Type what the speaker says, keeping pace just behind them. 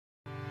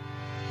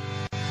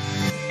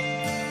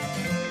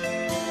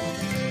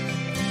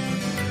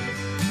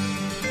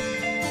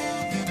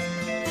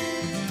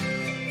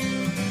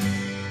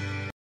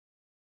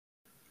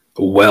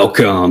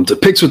Welcome to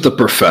Picks with the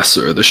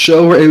Professor, the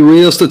show where a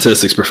real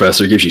statistics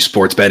professor gives you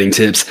sports betting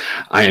tips.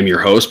 I am your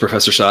host,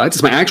 Professor Sides.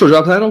 It's my actual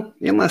job title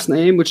and last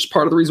name, which is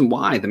part of the reason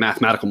why the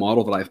mathematical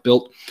model that I've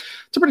built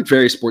to predict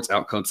various sports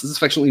outcomes is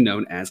affectionately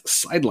known as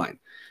Sideline.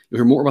 You'll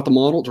hear more about the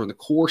model during the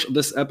course of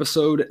this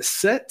episode,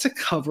 set to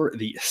cover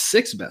the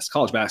 6 best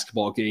college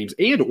basketball games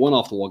and one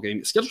off-the-wall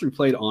game scheduled to be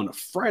played on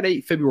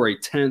Friday, February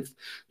 10th,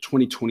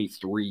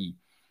 2023.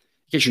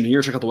 In case you're new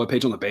here, check out the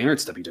webpage on the banner.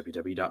 It's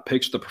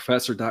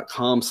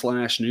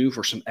www.pickswiththeprofessor.com/new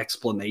for some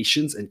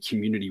explanations and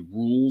community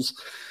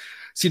rules.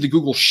 See the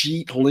Google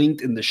Sheet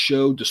linked in the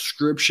show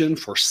description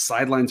for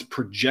Sideline's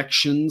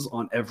projections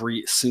on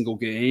every single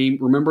game.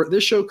 Remember,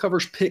 this show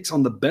covers picks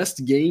on the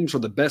best games or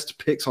the best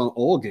picks on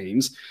all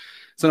games.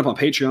 Sign up on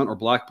Patreon or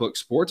Black Book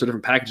Sports or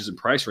different packages and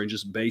price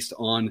ranges based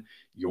on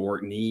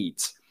your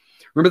needs.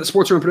 Remember that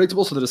sports are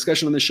unpredictable, so the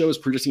discussion on this show is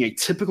predicting a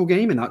typical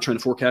game and not trying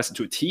to forecast it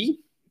to a T,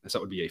 as that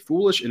would be a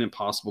foolish and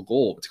impossible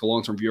goal. But take a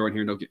long-term view on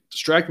here and don't get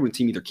distracted when a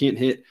team either can't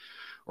hit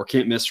or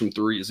can't miss from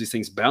three, as these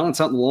things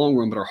balance out in the long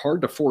run but are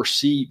hard to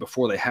foresee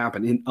before they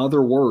happen. In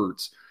other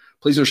words,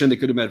 please understand that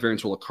good and bad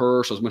variance will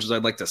occur. So as much as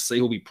I'd like to say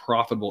we'll be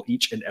profitable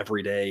each and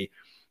every day,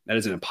 that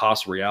is an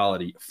impossible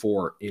reality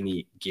for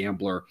any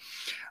gambler.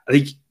 I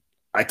think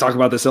I talk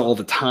about this all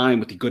the time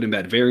with the good and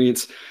bad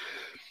variance.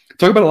 I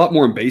talk about it a lot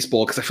more in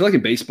baseball because I feel like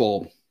in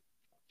baseball,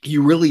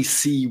 you really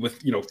see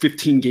with,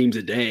 15 games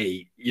a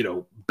day,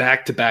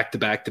 back to back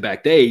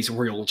days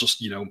where you'll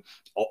just, you'll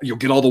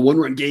get all the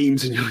one-run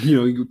games and,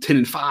 you go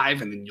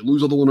 10-5, and then you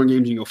lose all the one-run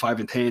games and you go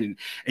 5-10.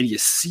 And you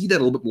see that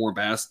a little bit more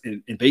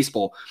in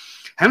baseball.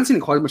 I haven't seen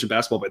it quite as much in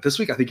basketball, but this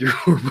week I think you're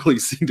really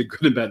seeing the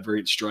good and bad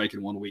variance strike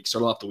in 1 week.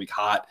 Started off the week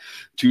hot.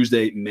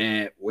 Tuesday,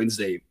 meh.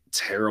 Wednesday,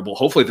 terrible.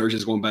 Hopefully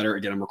Thursday's going better.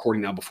 Again, I'm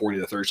recording now before any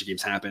of the Thursday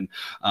games happen.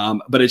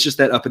 But it's just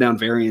that up and down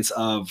variance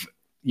of,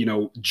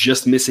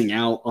 just missing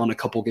out on a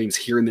couple games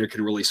here and there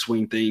can really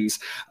swing things.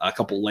 A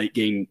couple late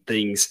game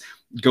things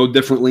go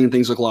differently and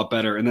things look a lot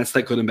better. And that's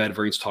that good and bad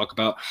variance to talk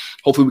about.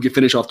 Hopefully we can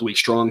finish off the week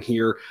strong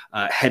here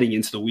heading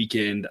into the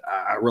weekend.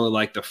 I really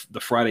like the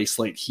Friday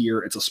slate here.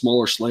 It's a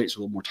smaller slate, so a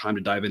little more time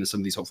to dive into some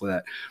of these. Hopefully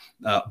that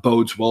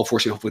bodes well for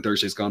you. Hopefully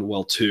Thursday's gone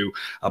well too.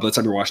 By the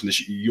time you're watching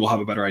this, you'll have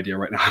a better idea.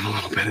 Right now I'm a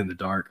little bit in the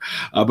dark.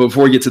 But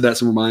before we get to that,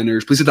 some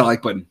reminders. Please hit that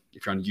like button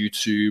if you're on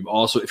YouTube.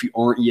 Also, if you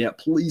aren't yet,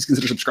 please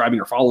consider subscribing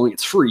or following.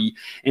 It's free.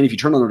 And if you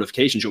turn on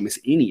notifications, you'll miss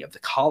any of the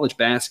college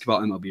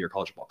basketball, MLB, or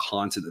college football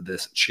content that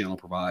this channel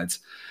provides.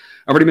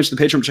 I already mentioned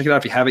the Patreon. Check it out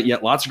if you haven't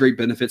yet. Lots of great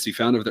benefits you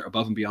found over there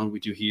above and beyond what we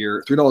do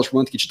here. $3 per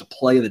month gets you the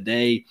play of the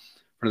day.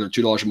 For another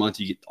 $2 a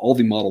month, you get all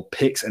the model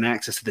picks and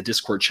access to the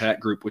Discord chat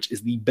group, which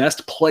is the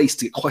best place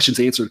to get questions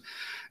answered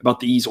about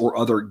these or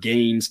other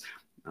games.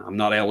 I'm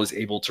not always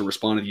able to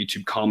respond to the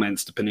YouTube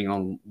comments depending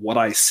on what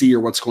I see or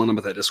what's going on,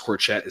 but that Discord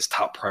chat is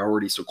top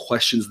priority. So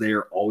questions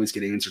there always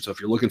get answered. So if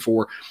you're looking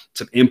for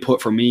some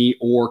input from me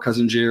or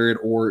Cousin Jared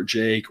or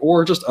Jake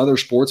or just other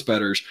sports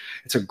bettors,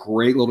 it's a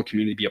great little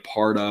community to be a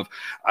part of.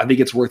 I think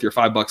it's worth your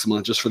 $5 a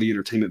month just for the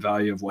entertainment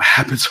value of what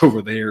happens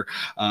over there.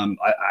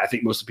 I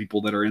think most of the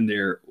people that are in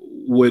there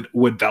would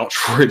vouch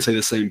for it and say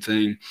the same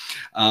thing.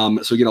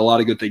 So again, a lot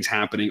of good things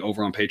happening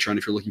over on Patreon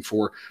if you're looking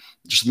for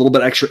just a little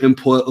bit extra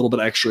input, a little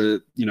bit extra,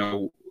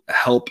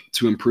 help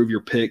to improve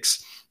your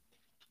picks.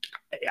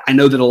 I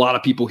know that a lot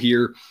of people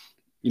here,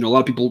 a lot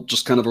of people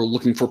just kind of are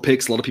looking for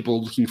picks. A lot of people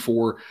are looking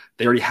for,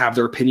 they already have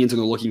their opinions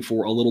and they're looking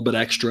for a little bit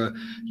extra,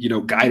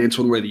 guidance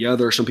one way or the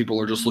other. Some people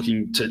are just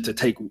looking to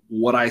take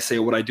what I say,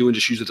 what I do, and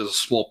just use it as a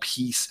small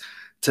piece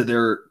to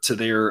their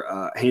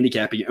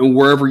handicapping. And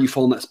wherever you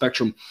fall in that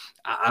spectrum,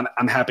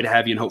 I'm happy to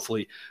have you, and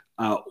hopefully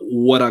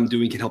what I'm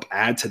doing can help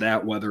add to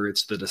that, whether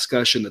it's the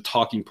discussion, the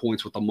talking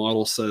points, what the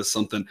model says,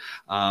 something.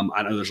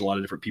 I know there's a lot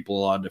of different people,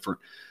 a lot of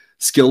different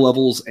skill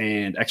levels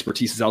and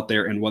expertises out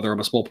there. And whether I'm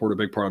a small part or a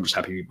big part, I'm just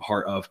happy to be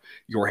part of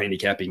your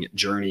handicapping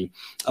journey.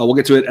 We'll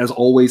get to it. As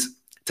always,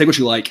 take what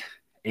you like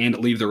and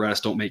leave the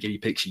rest. Don't make any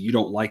picks you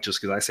don't like just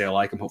because I say I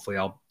like them. Hopefully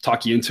I'll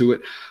talk you into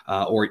it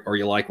or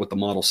you like what the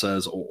model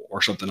says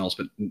or something else,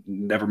 but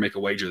never make a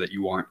wager that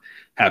you aren't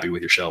happy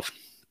with yourself.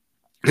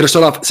 Going to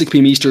start off at 6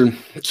 p.m. Eastern.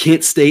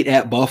 Kent State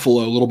at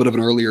Buffalo, a little bit of an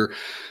earlier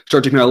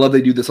start time here. I love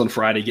they do this on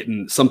Friday,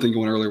 getting something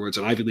going earlier, where it's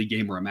an Ivy League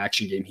game or a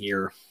action game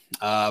here.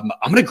 I'm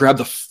going to grab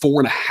the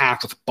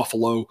 4.5 with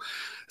Buffalo.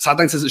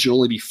 Sideline says it should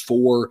only be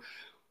 4.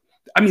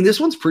 I mean, this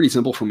one's pretty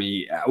simple for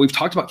me. We've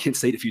talked about Kent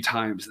State a few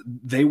times.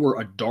 They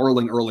were a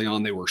darling early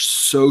on. They were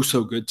so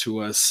good to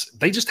us.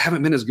 They just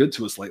haven't been as good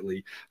to us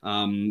lately.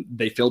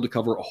 They failed to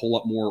cover a whole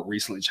lot more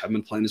recently. Just haven't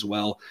been playing as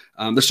well.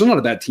 They're still not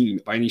a bad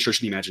team by any stretch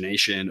of the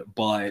imagination,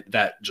 but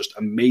that just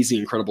amazing,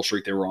 incredible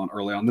streak they were on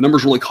early on, the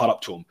numbers really caught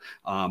up to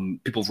them.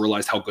 People have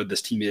realized how good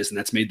this team is, and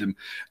that's made them,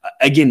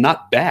 again,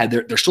 not bad.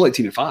 They're still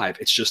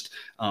 18-5. It's just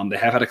they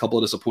have had a couple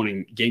of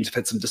disappointing games. They've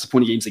had some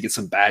disappointing games against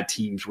some bad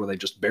teams where they've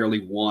just barely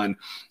won.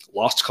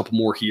 Lost a couple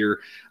more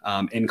here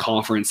in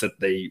conference that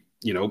they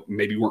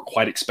maybe weren't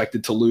quite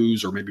expected to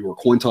lose, or maybe were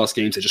coin toss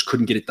games. They just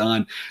couldn't get it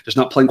done. Just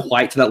not playing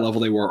quite to that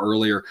level they were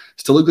earlier.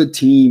 Still a good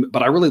team,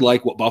 but I really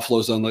like what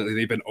Buffalo's done lately.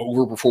 They've been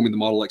overperforming the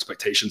model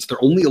expectations.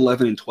 They're only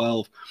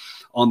 11-12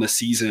 on the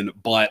season,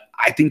 but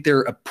I think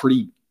they're a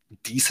pretty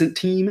decent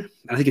team. And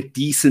I think a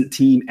decent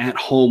team at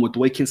home with the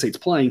way Kent State's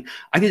playing,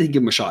 I think they can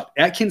give them a shot.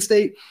 At Kent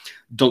State,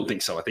 don't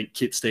think so. I think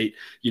Kent State,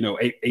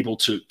 able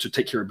to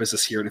take care of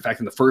business here. And in fact,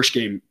 in the first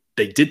game,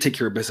 they did take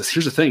care of business.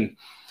 Here's the thing.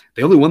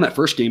 They only won that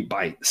first game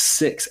by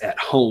 6 at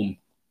home.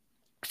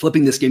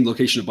 Flipping this game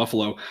location to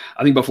Buffalo,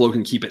 I think Buffalo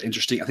can keep it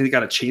interesting. I think they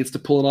got a chance to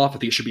pull it off. I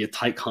think it should be a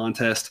tight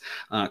contest.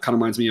 Kind of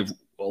reminds me of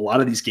a lot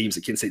of these games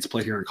that Kent State's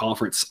played here in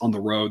conference on the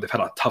road. They've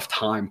had a tough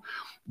time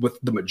with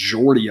the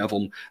majority of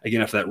them,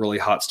 again, after that really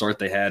hot start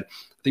they had.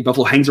 I think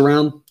Buffalo hangs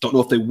around. Don't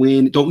know if they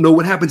win. Don't know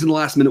what happens in the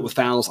last minute with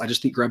fouls. I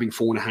just think grabbing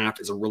 4.5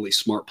 is a really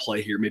smart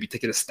play here. Maybe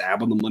taking a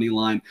stab on the money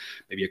line,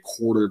 maybe a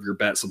quarter of your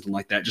bet, something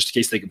like that, just in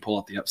case they can pull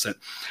out the upset.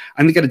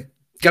 I think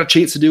got a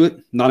chance to do it.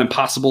 Not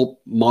impossible.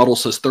 Model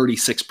says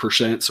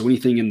 36%. So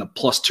anything in the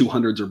plus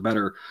 200s or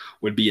better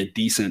would be a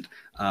decent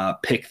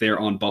pick there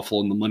on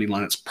Buffalo. And the money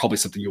line, it's probably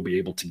something you'll be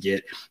able to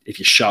get if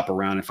you shop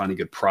around and find a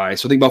good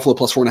price. So I think Buffalo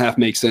plus 4.5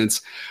 makes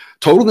sense.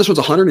 Total, this was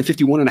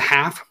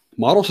 151.5.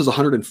 Model says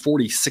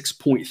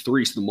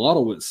 146.3. So the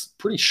model was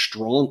pretty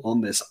strong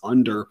on this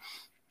under.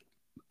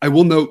 I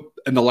will note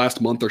in the last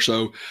month or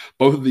so,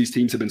 both of these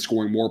teams have been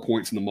scoring more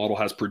points than the model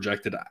has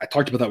projected. I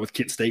talked about that with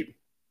Kent State.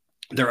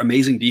 Their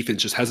amazing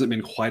defense just hasn't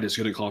been quite as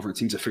good in conference.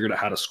 Teams have figured out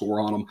how to score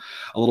on them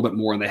a little bit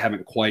more, and they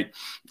haven't quite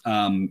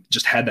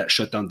just had that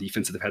shutdown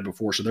defense that they've had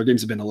before. So their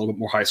games have been a little bit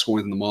more high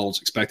scoring than the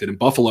models expected. And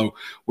Buffalo,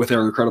 with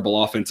their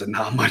incredible offense and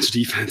not much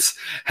defense,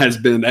 has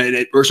been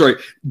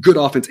good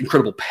offense,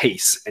 incredible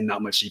pace, and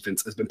not much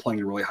defense, has been playing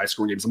in really high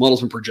scoring games. The model's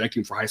been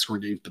projecting for high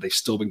scoring games, but they've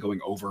still been going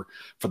over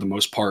for the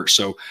most part.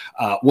 So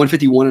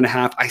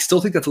 151.5, I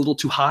still think that's a little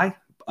too high.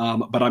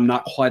 But I'm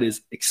not quite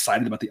as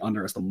excited about the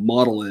under as the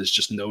model is,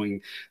 just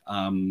knowing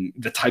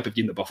the type of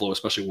game that Buffalo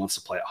especially wants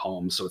to play at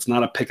home. So it's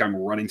not a pick I'm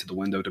running to the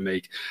window to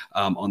make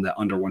on that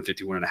under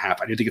 151.5.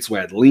 I do think it's the way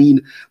I'd lean,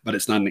 but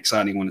it's not an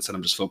exciting one. Instead,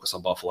 I'm just focused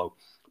on Buffalo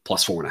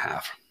plus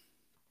 4.5.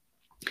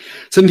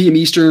 7 p.m.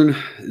 Eastern,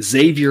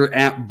 Xavier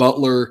at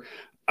Butler.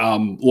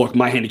 Look,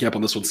 my handicap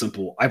on this one's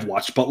simple. I've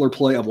watched Butler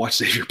play. I've watched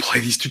Xavier play.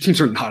 These two teams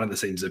are not in the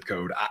same zip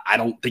code. I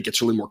don't think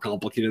it's really more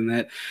complicated than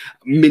that.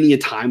 Many a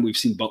time we've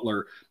seen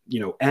Butler,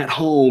 at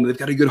home. They've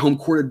got a good home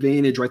court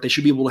advantage, right? They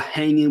should be able to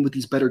hang in with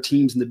these better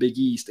teams in the Big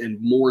East.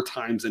 And more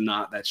times than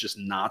not, that's just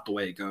not the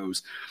way it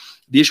goes.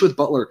 The issue with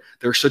Butler,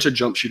 they're such a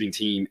jump shooting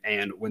team.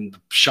 And when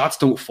the shots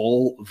don't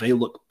fall, they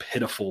look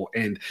pitiful.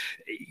 And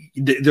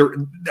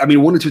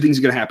one or two things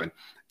are going to happen.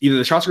 Either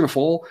the shots are going to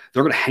fall,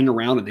 they're going to hang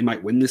around and they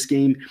might win this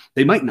game.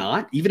 They might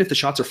not. Even if the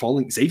shots are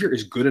falling, Xavier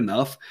is good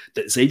enough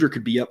that Xavier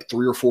could be up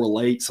 3 or 4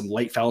 late. Some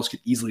late fouls could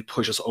easily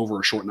push us over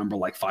a short number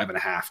like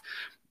 5.5.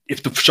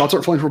 If the shots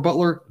aren't falling for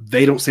Butler,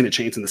 they don't stand a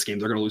chance in this game.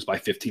 They're going to lose by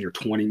 15 or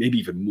 20, maybe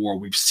even more.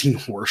 We've seen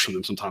worse from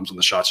them sometimes when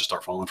the shots just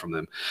start falling from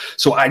them.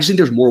 So I just think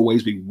there's more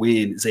ways we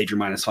win Xavier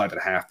minus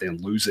 5.5 than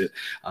lose it.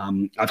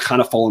 I've kind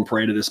of fallen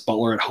prey to this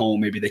Butler at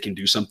home. Maybe they can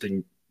do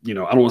something, I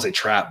don't want to say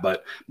trap,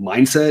 but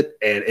mindset,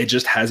 and it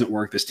just hasn't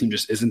worked. This team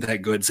just isn't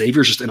that good.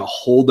 Xavier's just in a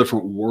whole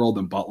different world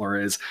than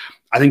Butler is.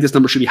 I think this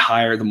number should be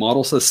higher. The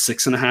model says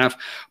 6.5.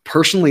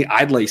 Personally,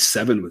 I'd lay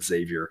 7 with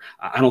Xavier.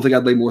 I don't think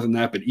I'd lay more than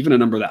that, but even a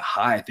number that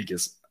high, I think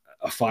is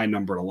a fine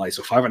number to lay.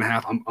 So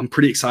 5.5, I'm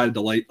pretty excited to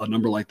lay a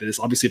number like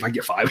this. Obviously, if I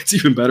get 5, it's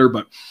even better,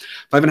 but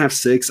 5.5,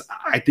 6,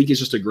 I think it's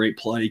just a great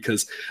play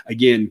because,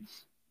 again,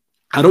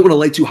 I don't want to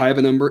lay too high of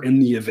a number in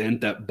the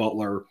event that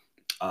Butler,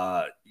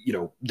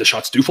 the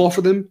shots do fall for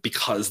them,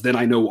 because then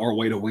I know our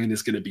way to win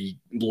is going to be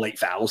late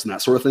fouls and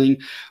that sort of thing.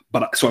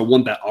 But so I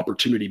want that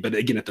opportunity. But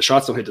again, if the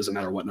shots don't hit, doesn't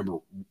matter what number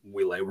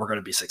we lay, we're going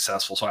to be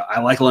successful. So I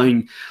like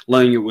laying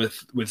it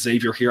with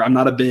Xavier here. I'm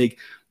not a big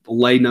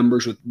lay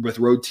numbers with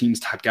road teams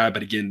type guy,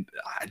 but again,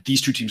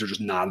 these two teams are just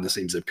not in the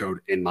same zip code,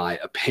 in my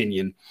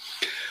opinion.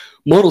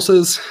 Model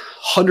says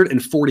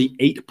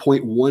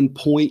 148.1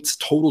 points,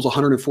 totals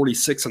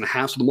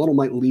 146.5. So the model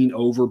might lean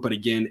over, but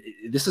again,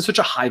 this is such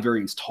a high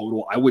variance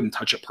total. I wouldn't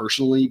touch it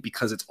personally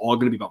because it's all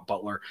going to be about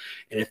Butler.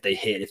 And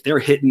if they're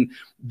hitting,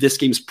 this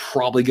game's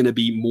probably going to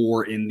be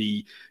more in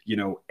the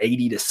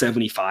 80 to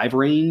 75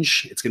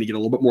 range. It's going to get a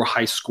little bit more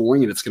high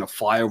scoring and it's going to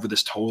fly over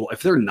this total.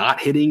 If they're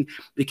not hitting,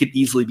 it could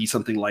easily be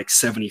something like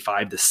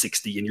 75 to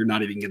 60, and you're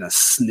not even going to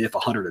sniff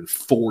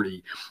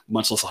 140,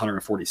 much less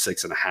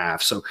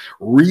 146.5. So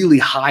really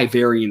high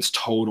variance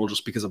total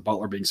just because of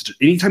Butler being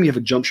anytime you have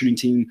a jump shooting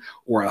team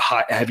or a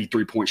heavy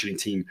 3-point shooting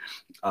team,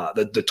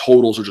 the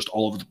totals are just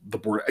all over the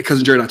board.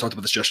 Cousin Jerry and I talked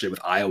about this yesterday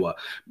with Iowa.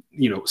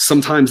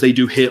 Sometimes they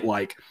do hit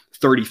like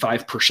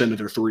 35% of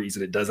their threes,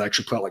 and it does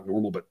actually play out like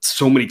normal, but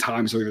so many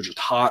times they're either just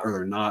hot or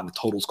they're not, and the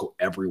totals go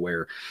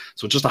everywhere.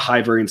 So just a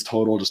high variance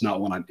total, just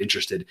not one I'm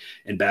interested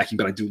in backing,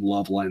 but I do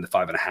love laying the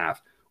 5.5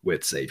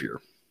 with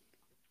Xavier.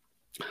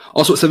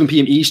 Also at 7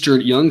 p.m.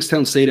 Eastern,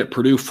 Youngstown State at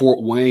Purdue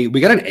Fort Wayne. We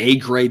got an A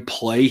grade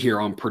play here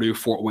on Purdue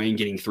Fort Wayne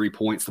getting 3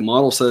 points. The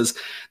model says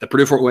that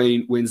Purdue Fort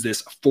Wayne wins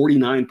this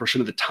 49%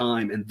 of the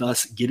time, and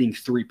thus getting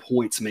 3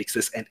 points makes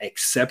this an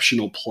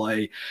exceptional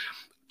play.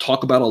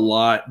 Talk about a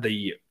lot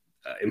the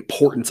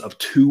importance of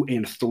 2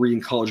 and 3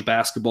 in college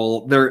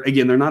basketball. They're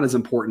not as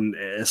important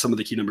as some of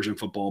the key numbers in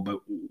football, but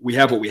we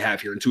have what we have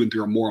here, and 2 and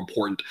 3 are more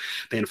important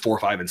than 4,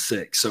 5, and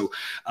 6. So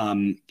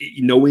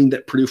knowing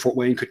that Purdue Fort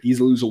Wayne could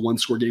easily lose a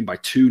 1-score game by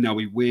 2, now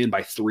we win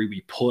by 3,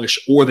 we push,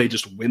 or they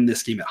just win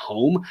this game at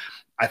home,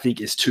 I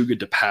think is too good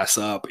to pass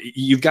up.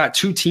 You've got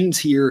 2 teams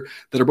here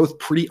that are both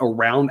pretty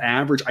around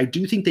average. I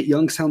do think that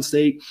Youngstown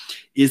State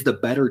is the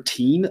better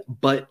team,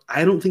 but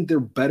I don't think they're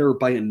better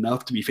by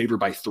enough to be favored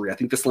by 3. I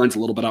think this line's a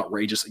little bit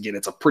outrageous. Again,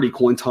 it's a pretty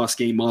coin toss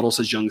game. Model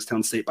says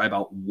Youngstown State by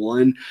about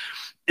 1.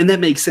 And that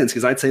makes sense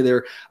because I'd say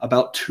they're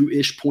about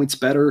 2-ish points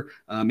better,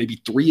 maybe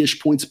 3-ish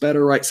points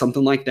better, right?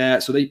 Something like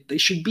that. So they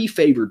should be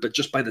favored, but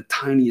just by the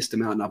tiniest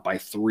amount, not by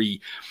 3.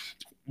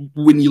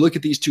 When you look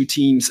at these 2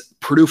 teams,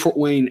 Purdue Fort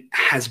Wayne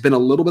has been a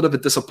little bit of a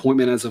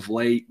disappointment as of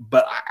late,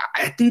 but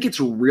I think it's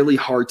really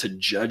hard to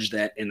judge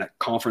that in a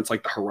conference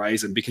like the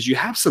Horizon because you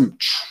have some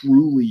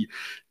truly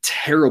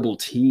terrible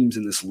teams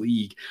in this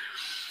league.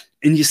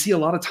 And you see a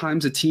lot of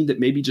times a team that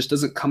maybe just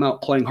doesn't come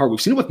out playing hard.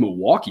 We've seen it with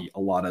Milwaukee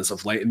a lot as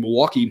of late, and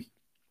Milwaukee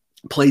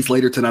plays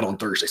later tonight on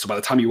Thursday. So by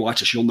the time you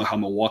watch this, you'll know how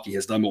Milwaukee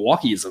has done.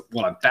 Milwaukee is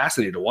what I'm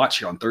fascinated to watch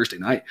here on Thursday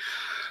night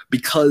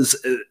because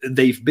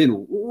they've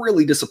been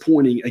really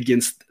disappointing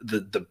against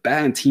the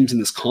bad teams in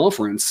this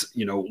conference,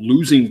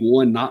 losing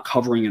one, not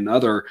covering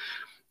another.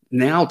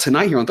 Now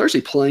tonight here on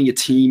Thursday, playing a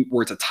team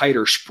where it's a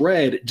tighter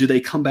spread, do they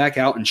come back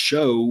out and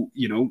show,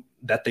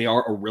 that they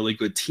are a really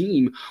good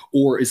team,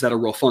 or is that a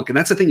real funk? And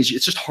that's the thing, is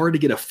it's just hard to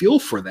get a feel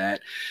for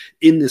that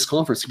in this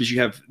conference because you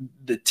have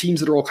the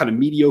teams that are all kind of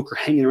mediocre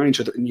hanging around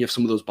each other, and you have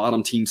some of those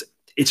bottom teams.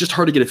 It's just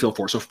hard to get a feel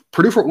for. So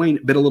Purdue Fort Wayne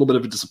been a little bit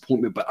of a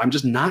disappointment, but I'm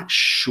just not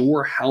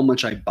sure how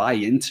much I buy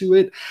into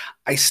it.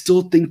 I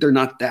still think they're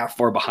not that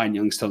far behind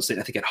Youngstown State.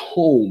 I think at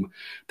home,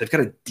 they've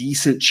got a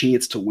decent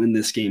chance to win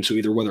this game. So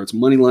either whether it's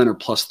money line or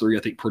 +3,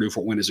 I think Purdue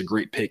Fort Wayne is a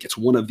great pick. It's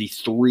one of the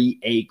 3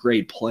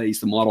 A-grade plays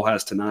the model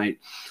has tonight.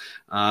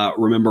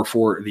 Remember,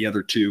 for the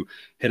other 2,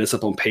 hit us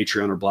up on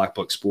Patreon or Black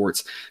Book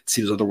Sports.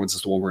 See those other ones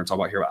is the one we're going to talk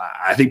about here.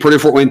 I think Purdue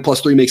Fort Wayne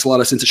 +3 makes a lot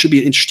of sense. It should be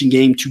an interesting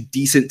game. 2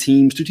 decent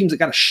teams, 2 teams that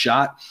got a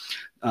shot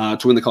to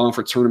win the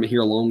conference tournament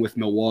here, along with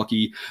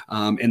Milwaukee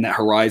in that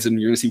Horizon.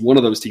 You're going to see one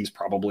of those teams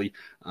probably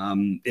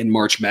in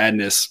March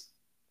Madness.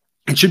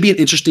 It should be an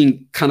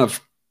interesting kind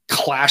of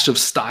clash of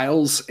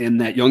styles in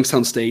that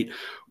Youngstown State,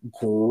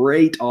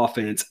 great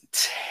offense,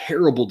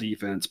 terrible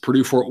defense.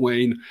 Purdue Fort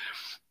Wayne,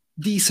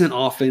 decent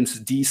offense,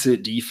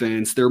 decent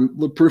defense.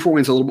 Purdue Fort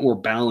Wayne's a little bit more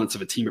balanced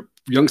of a team. At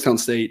Youngstown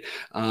State,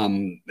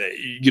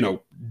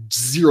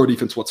 zero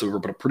defense whatsoever,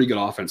 but a pretty good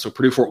offense. So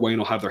Purdue Fort Wayne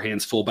will have their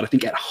hands full, but I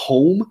think at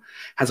home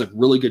has a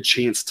really good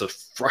chance to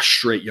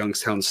frustrate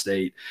Youngstown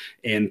State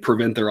and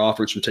prevent their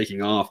offense from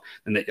taking off.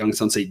 And that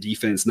Youngstown State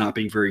defense not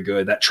being very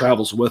good, that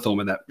travels with them,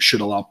 and that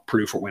should allow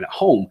Purdue Fort Wayne at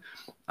home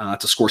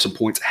to score some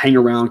points, hang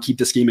around, keep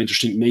this game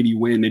interesting, maybe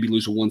win, maybe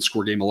lose a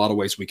 1-score game. A lot of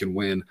ways we can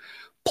win.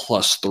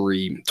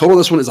 +3. Total of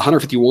this one is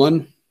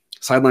 151.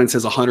 Sideline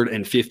says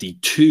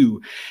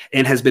 152,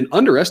 and has been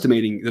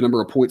underestimating the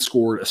number of points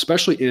scored,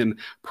 especially in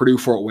Purdue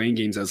Fort Wayne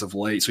games as of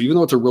late. So even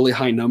though it's a really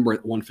high number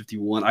at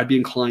 151, I'd be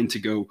inclined to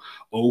go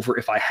over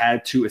if I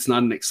had to. It's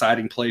not an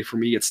exciting play for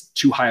me. It's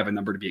too high of a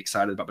number to be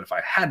excited about, but if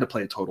I had to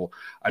play a total,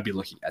 I'd be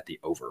looking at the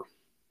over.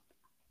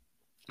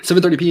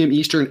 7:30 p.m.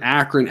 Eastern,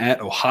 Akron at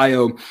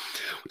Ohio.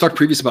 We talked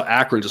previously about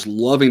Akron, just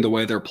loving the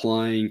way they're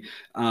playing.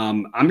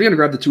 I'm going to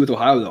grab the 2 with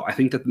Ohio, though. I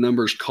think that the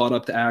numbers caught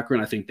up to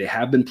Akron. I think they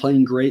have been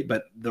playing great,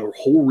 but the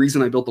whole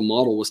reason I built the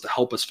model was to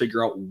help us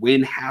figure out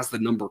when has the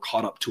number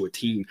caught up to a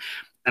team.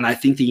 And I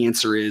think the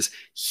answer is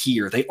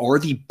here. They are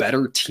the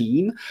better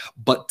team,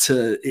 but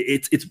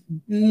it's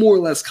more or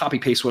less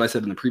copy-paste what I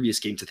said in the previous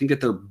games. I think that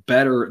they're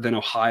better than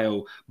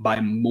Ohio by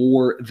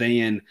more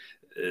than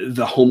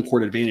the home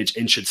court advantage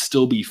and should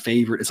still be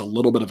favored is a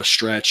little bit of a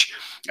stretch.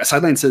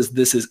 Sideline says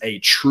this is a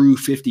true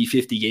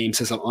 50-50 game.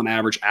 Says on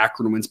average,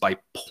 Akron wins by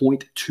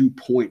 0.2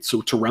 points.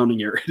 So to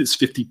rounding error, it is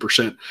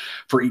 50%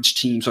 for each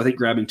team. So I think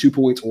grabbing 2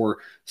 points or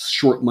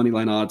short money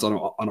line odds on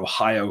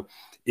Ohio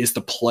is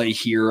the play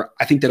here.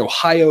 I think that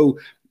Ohio,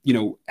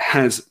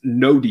 has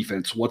no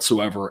defense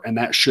whatsoever, and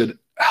that should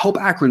help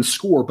Akron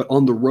score, but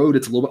on the road,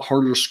 it's a little bit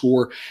harder to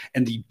score.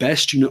 And the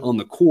best unit on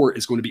the court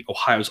is going to be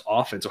Ohio's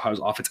offense.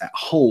 Ohio's offense at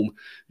home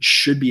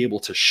should be able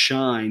to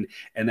shine,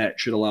 and that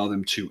should allow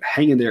them to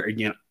hang in there.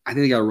 Again, I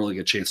think they got a really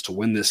good chance to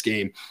win this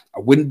game. I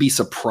wouldn't be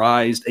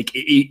surprised.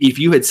 If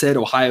you had said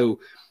Ohio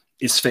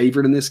is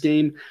favored in this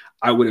game,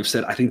 I would have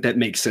said, I think that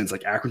makes sense.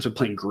 Like, Akron's been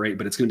playing great,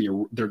 but it's going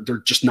to be they're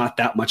just not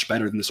that much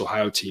better than this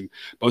Ohio team.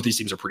 Both these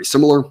teams are pretty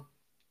similar.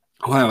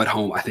 Ohio at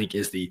home, I think,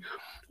 is the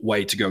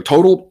way to go.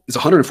 Total is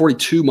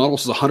 142.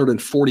 Models is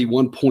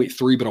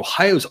 141.3. But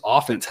Ohio's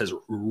offense has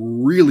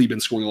really been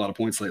scoring a lot of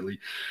points lately.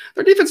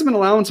 Their defense has been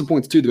allowing some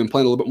points too. They've been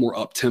playing a little bit more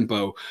up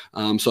tempo.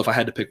 So if I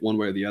had to pick one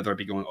way or the other, I'd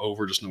be going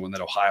over, just knowing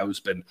that Ohio's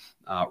been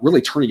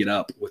really turning it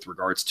up with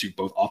regards to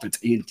both offense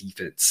and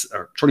defense,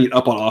 or turning it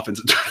up on offense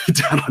and turning it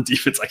down on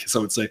defense, I guess I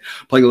would say,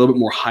 playing a little bit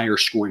more higher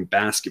scoring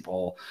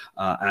basketball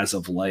as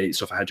of late.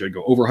 So if I had to, I'd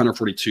go over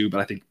 142, but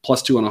I think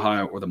 +2 on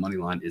Ohio or the money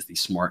line is the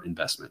smart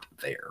investment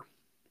there.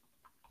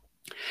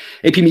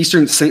 AP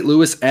Eastern, St.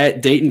 Louis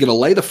at Dayton, going to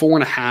lay the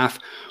 4.5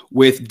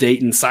 with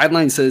Dayton.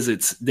 Sideline says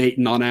it's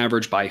Dayton on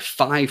average by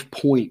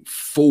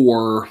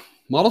 5.4.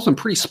 Model's been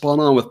pretty spot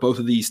on with both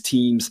of these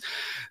teams.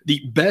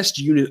 The best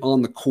unit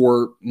on the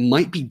court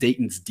might be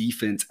Dayton's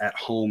defense at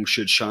home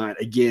should shine.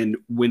 Again,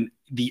 when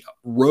the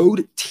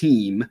road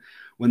team,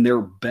 when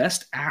their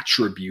best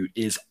attribute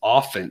is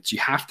offense, you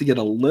have to get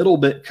a little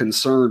bit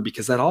concerned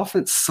because that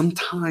offense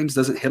sometimes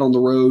doesn't hit on the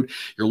road.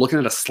 You're looking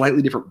at a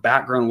slightly different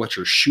background, what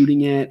you're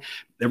shooting at.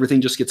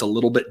 Everything just gets a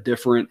little bit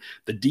different.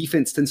 The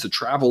defense tends to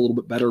travel a little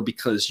bit better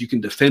because you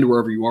can defend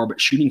wherever you are, but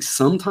shooting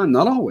sometimes,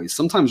 not always,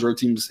 sometimes road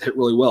teams hit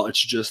really well. It's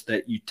just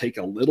that you take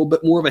a little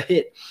bit more of a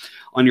hit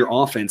on your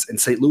offense, and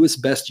St. Louis'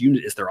 best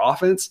unit is their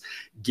offense.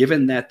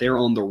 Given that they're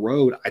on the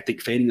road, I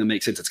think fading them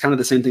makes sense. It's kind of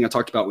the same thing I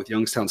talked about with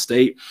Youngstown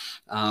State.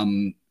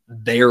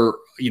 Their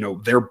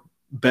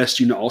best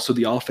unit also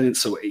the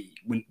offense. So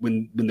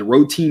when the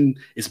road team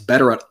is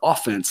better at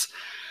offense,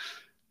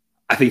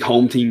 I think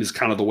home team is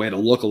kind of the way to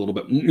look a little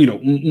bit,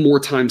 more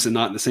times than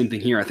not. And the same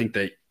thing here. I think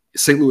that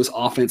St. Louis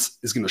offense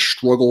is going to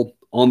struggle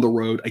on the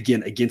road,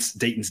 again, against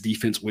Dayton's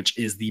defense, which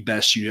is the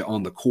best unit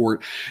on the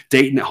court.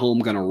 Dayton at home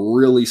going to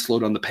really slow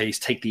down the pace,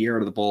 take the air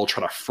out of the ball,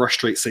 try to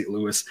frustrate St.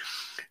 Louis.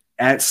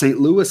 At St.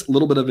 Louis, a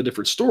little bit of a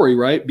different story,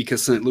 right?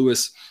 Because St.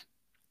 Louis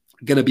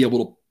going to be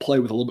able to play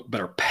with a little bit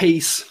better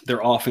pace. Their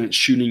offense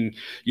shooting,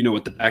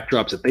 with the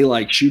backdrops that they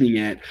like shooting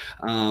at.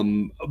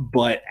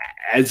 But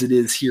as it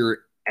is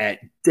here at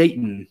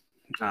Dayton,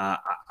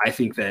 I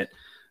think that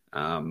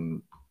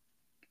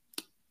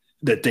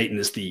that Dayton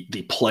is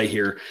the play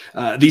here.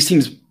 These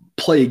teams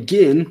play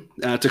again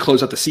to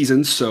close out the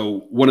season.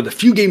 So one of the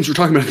few games we're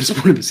talking about at this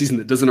point of the season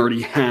that doesn't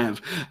already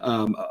have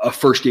a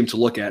first game to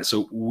look at.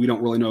 So we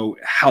don't really know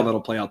how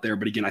that'll play out there.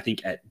 But again, I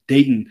think at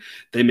Dayton,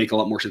 they make a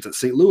lot more sense. At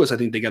St. Louis, I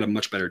think they got a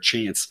much better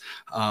chance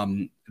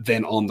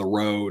than on the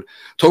road.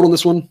 Total in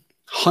this one,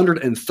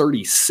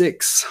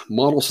 136.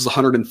 Models is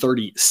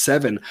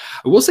 137.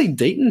 I will say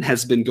Dayton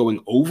has been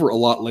going over a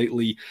lot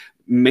lately,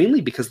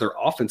 mainly because their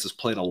offense has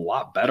played a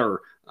lot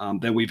better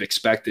than we've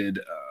expected.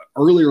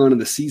 Earlier on in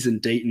the season,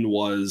 Dayton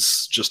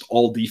was just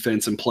all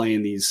defense and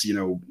playing these,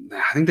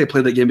 I think they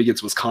played that game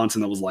against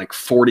Wisconsin that was like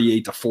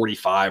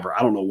 48-45, or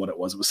I don't know what it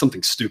was. It was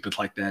something stupid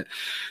like that.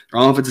 Their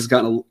offense has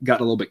gotten a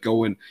little bit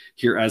going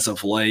here as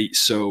of late.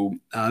 So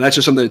that's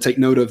just something to take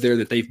note of there,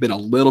 that they've been a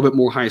little bit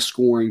more high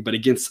scoring. But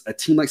against a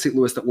team like St.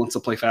 Louis that wants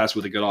to play fast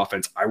with a good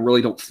offense, I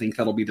really don't think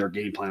that'll be their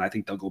game plan. I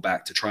think they'll go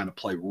back to trying to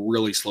play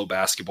really slow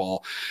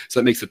basketball.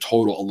 So that makes the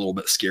total a little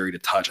bit scary to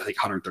touch. I think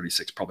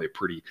 136 probably a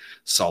pretty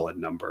solid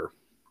number.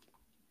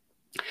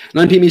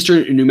 9 p.m.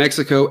 Eastern in New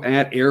Mexico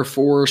at Air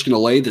Force. Going to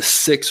lay the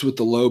 6 with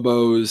the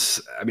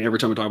Lobos. I mean, every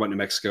time we talk about New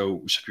Mexico,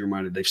 we should be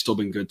reminded they've still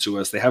been good to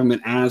us. They haven't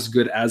been as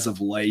good as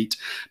of late,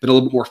 but a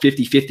little bit more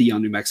 50-50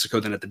 on New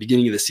Mexico than at the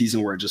beginning of the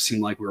season, where it just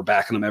seemed like we were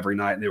backing them every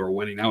night and they were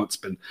winning. Now it's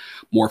been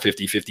more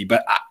 50-50.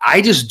 But I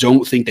just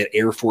don't think that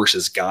Air Force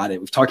has got it.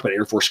 We've talked about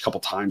Air Force a couple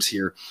times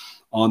here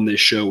on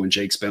this show when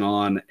Jake's been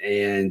on,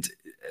 and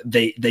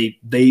they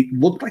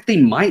look like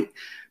they might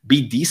be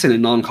decent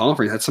in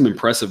non-conference, had some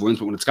impressive wins,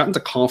 but when it's gotten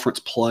to conference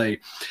play,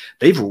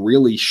 they've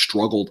really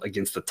struggled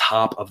against the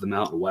top of the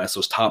Mountain West,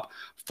 those top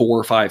 4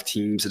 or 5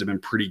 teams that have been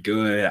pretty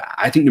good.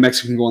 I think New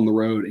Mexico can go on the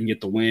road and get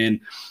the win.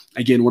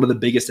 Again, one of the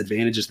biggest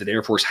advantages that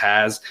Air Force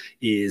has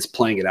is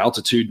playing at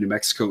altitude. New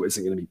Mexico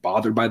isn't going to be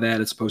bothered by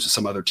that, as opposed to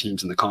some other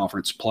teams in the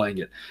conference playing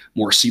at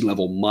more sea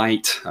level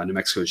might. New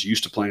Mexico is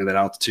used to playing at that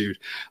altitude.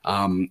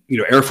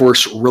 Air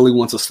Force really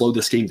wants to slow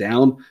this game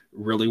down,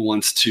 really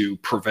wants to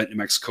prevent New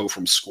Mexico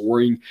from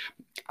scoring.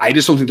 I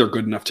just don't think they're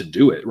good enough to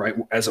do it, right?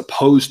 As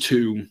opposed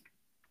to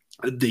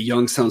the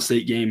Youngstown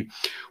State game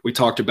we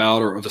talked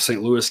about, or the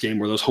St. Louis game,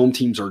 where those home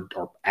teams are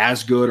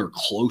as good or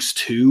close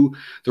to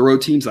the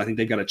road teams. I think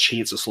they've got a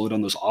chance to slow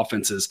down those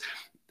offenses.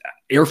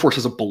 Air Force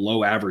has a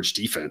below average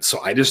defense,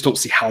 so I just don't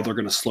see how they're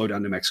going to slow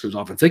down New Mexico's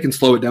offense. They can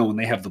slow it down when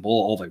they have the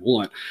ball all they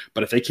want,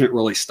 but if they can't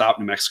really stop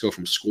New Mexico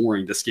from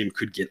scoring, this game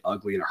could get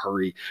ugly in a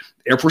hurry.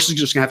 Air Force is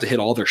just going to have to hit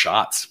all their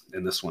shots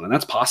in this one, and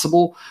that's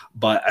possible,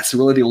 but that's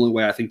really the only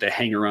way I think they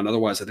hang around.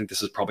 Otherwise, I think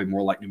this is probably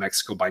more like New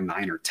Mexico by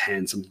 9 or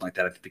 10, something like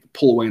that. I think they can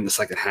pull away in the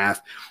second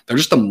half. They're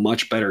just a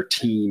much better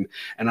team,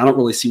 and I don't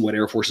really see what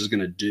Air Force is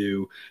going to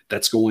do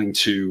that's going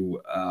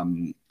to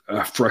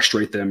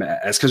frustrate them.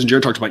 As Cousin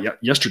Jared talked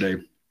about yesterday,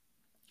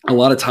 a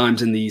lot of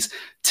times in these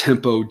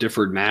tempo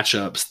differed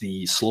matchups,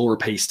 the slower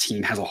paced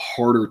team has a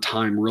harder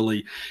time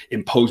really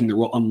imposing the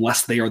role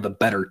unless they are the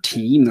better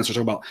team. That's what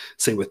we're talking about,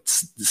 say, with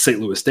St.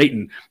 Louis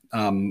Dayton.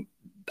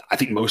 I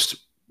think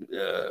most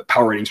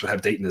power ratings would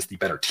have Dayton as the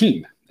better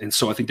team. And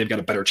so I think they've got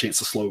a better chance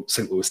to slow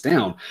St. Louis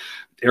down.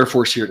 Air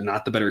Force here,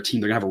 not the better team.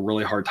 They're going to have a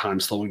really hard time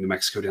slowing New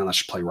Mexico down. That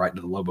should play right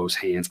into the Lobos'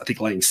 hands. I think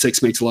laying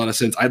 6 makes a lot of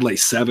sense. I'd lay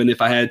 7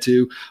 if I had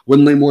to.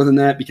 Wouldn't lay more than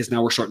that because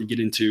now we're starting to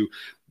get into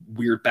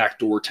weird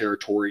backdoor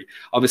territory.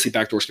 Obviously,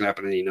 backdoors can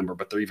happen at any number,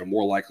 but they're even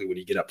more likely when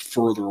you get up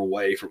further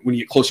away. When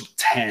you get closer to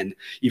 10,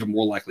 even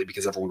more likely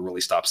because everyone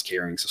really stops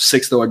caring. So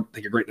 6, though, I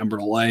think a great number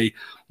to lay.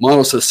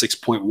 Model says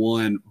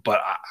 6.1, but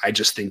I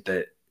just think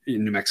that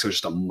New Mexico is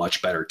just a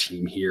much better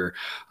team here.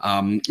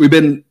 We've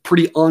been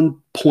pretty on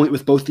point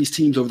with both these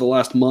teams over the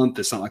last month.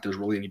 It's not like there's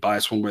really any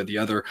bias one way or the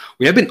other.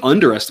 We have been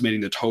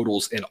underestimating the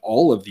totals in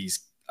all of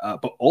these,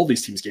 but all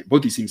these teams,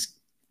 both these teams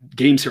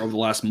games here over the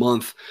last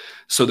month.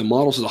 So the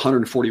models is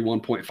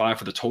 141.5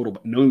 for the total,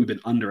 but knowing we've been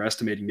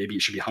underestimating, maybe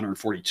it should be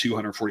 142,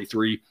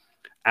 143.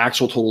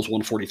 Actual total is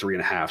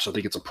 143.5. So I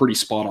think it's a pretty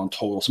spot on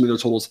total. Some of the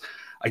other totals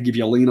I give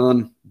you a lean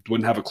on.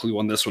 Wouldn't have a clue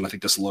on this one. I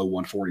think this low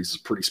 140s is a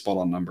pretty spot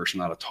on number, so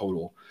not a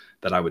total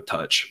that I would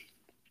touch.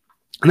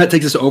 And that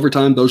takes us to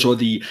overtime. Those are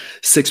the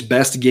 6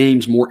 best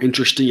games, more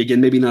interesting.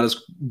 Again, maybe not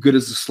as good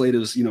as the slate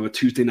as, a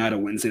Tuesday night, a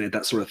Wednesday night,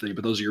 that sort of thing.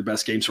 But those are your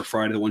best games for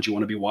Friday, the ones you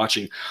want to be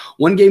watching.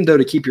 One game, though,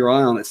 to keep your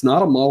eye on. It's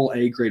not a Model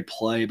A grade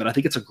play, but I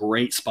think it's a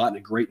great spot and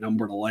a great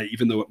number to lay,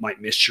 even though it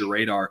might miss your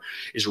radar,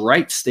 is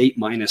Wright State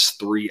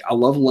 -3. I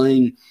love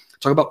laying.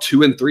 Talk about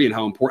 2 and 3 and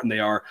how important they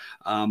are.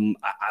 I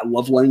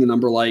love laying a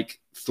number like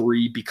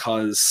 3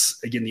 because,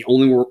 again, the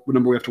only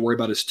number we have to worry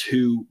about is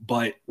 2.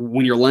 But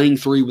when you're laying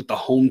 3 with the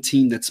home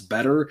team that's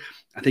better,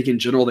 I think in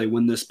general they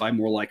win this by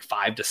more like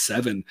 5 to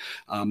 7.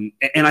 And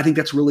I think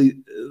that's really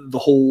the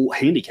whole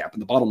handicap.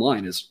 And the bottom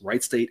line is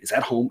Wright State is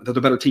at home. They're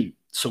the better team.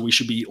 So we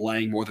should be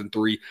laying more than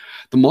 3.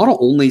 The model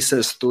only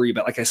says 3.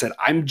 But like I said,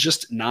 I'm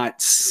just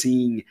not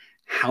seeing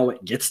how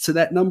it gets to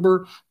that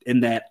number,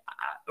 in that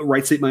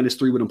Wright State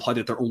 -3 would imply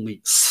that they're only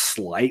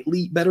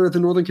slightly better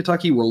than Northern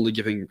Kentucky. We're only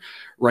giving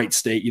Wright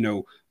State,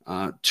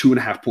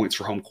 2.5 points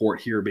for home court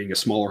here, being a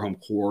smaller home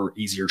court,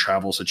 easier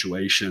travel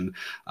situation.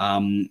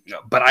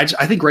 But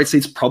I think Wright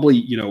State's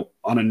probably,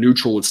 on a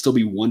neutral, would still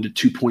be 1 to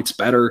 2 points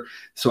better.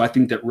 So I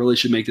think that really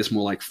should make this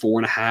more like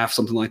 4.5,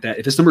 something like that.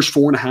 If this number's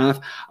 4.5,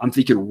 I'm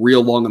thinking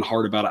real long and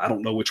hard about it. I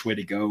don't know which way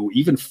to go.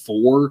 Even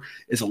 4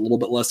 is a little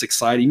bit less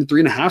exciting. Even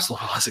 3.5 is a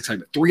little less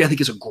exciting. But 3, I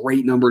think, is a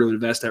great number to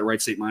invest at.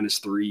 Wright State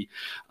 -3,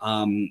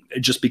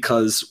 just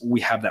because we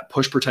have that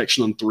push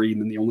protection on 3,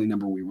 and then the only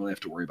number we really have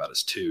to worry about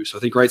is 2. So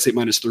I think Wright State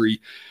 -3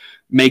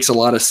 makes a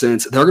lot of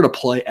sense. They're going to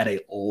play at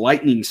a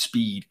lightning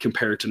speed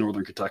compared to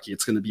Northern Kentucky.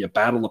 It's going to be a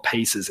battle of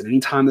paces. And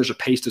anytime there's a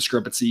pace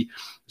discrepancy,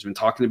 as we've been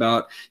talking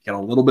about, you got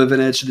a little bit of an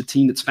edge to the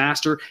team that's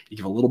faster. You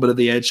give a little bit of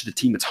the edge to the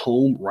team that's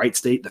home. Wright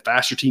State, the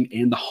faster team,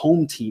 and the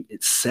home team,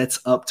 it sets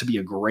up to be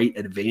a great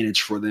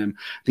advantage for them.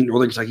 I think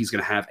Northern Kentucky is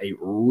going to have a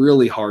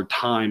really hard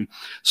time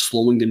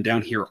slowing them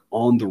down here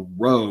on the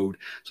road.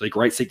 So I think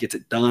Wright State gets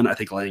it done. I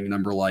think laying a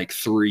number like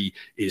 3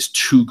 is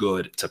too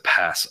good to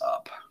pass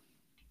up.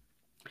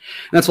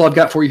 And that's all I've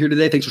got for you here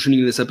today. Thanks for tuning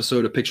in to this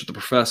episode of Picks with the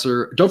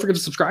Professor. Don't forget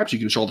to subscribe so you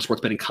can enjoy all the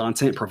sports betting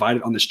content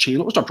provided on this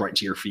channel. It's dropped right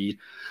into your feed.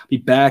 Be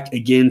back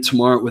again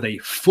tomorrow with a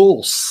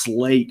full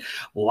slate,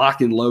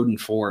 lock and loading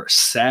for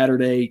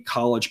Saturday.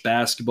 College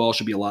basketball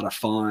should be a lot of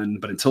fun.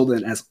 But until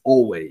then, as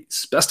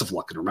always, best of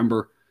luck. And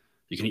remember,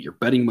 you can eat your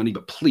betting money,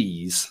 but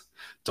please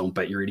don't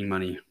bet your eating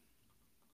money.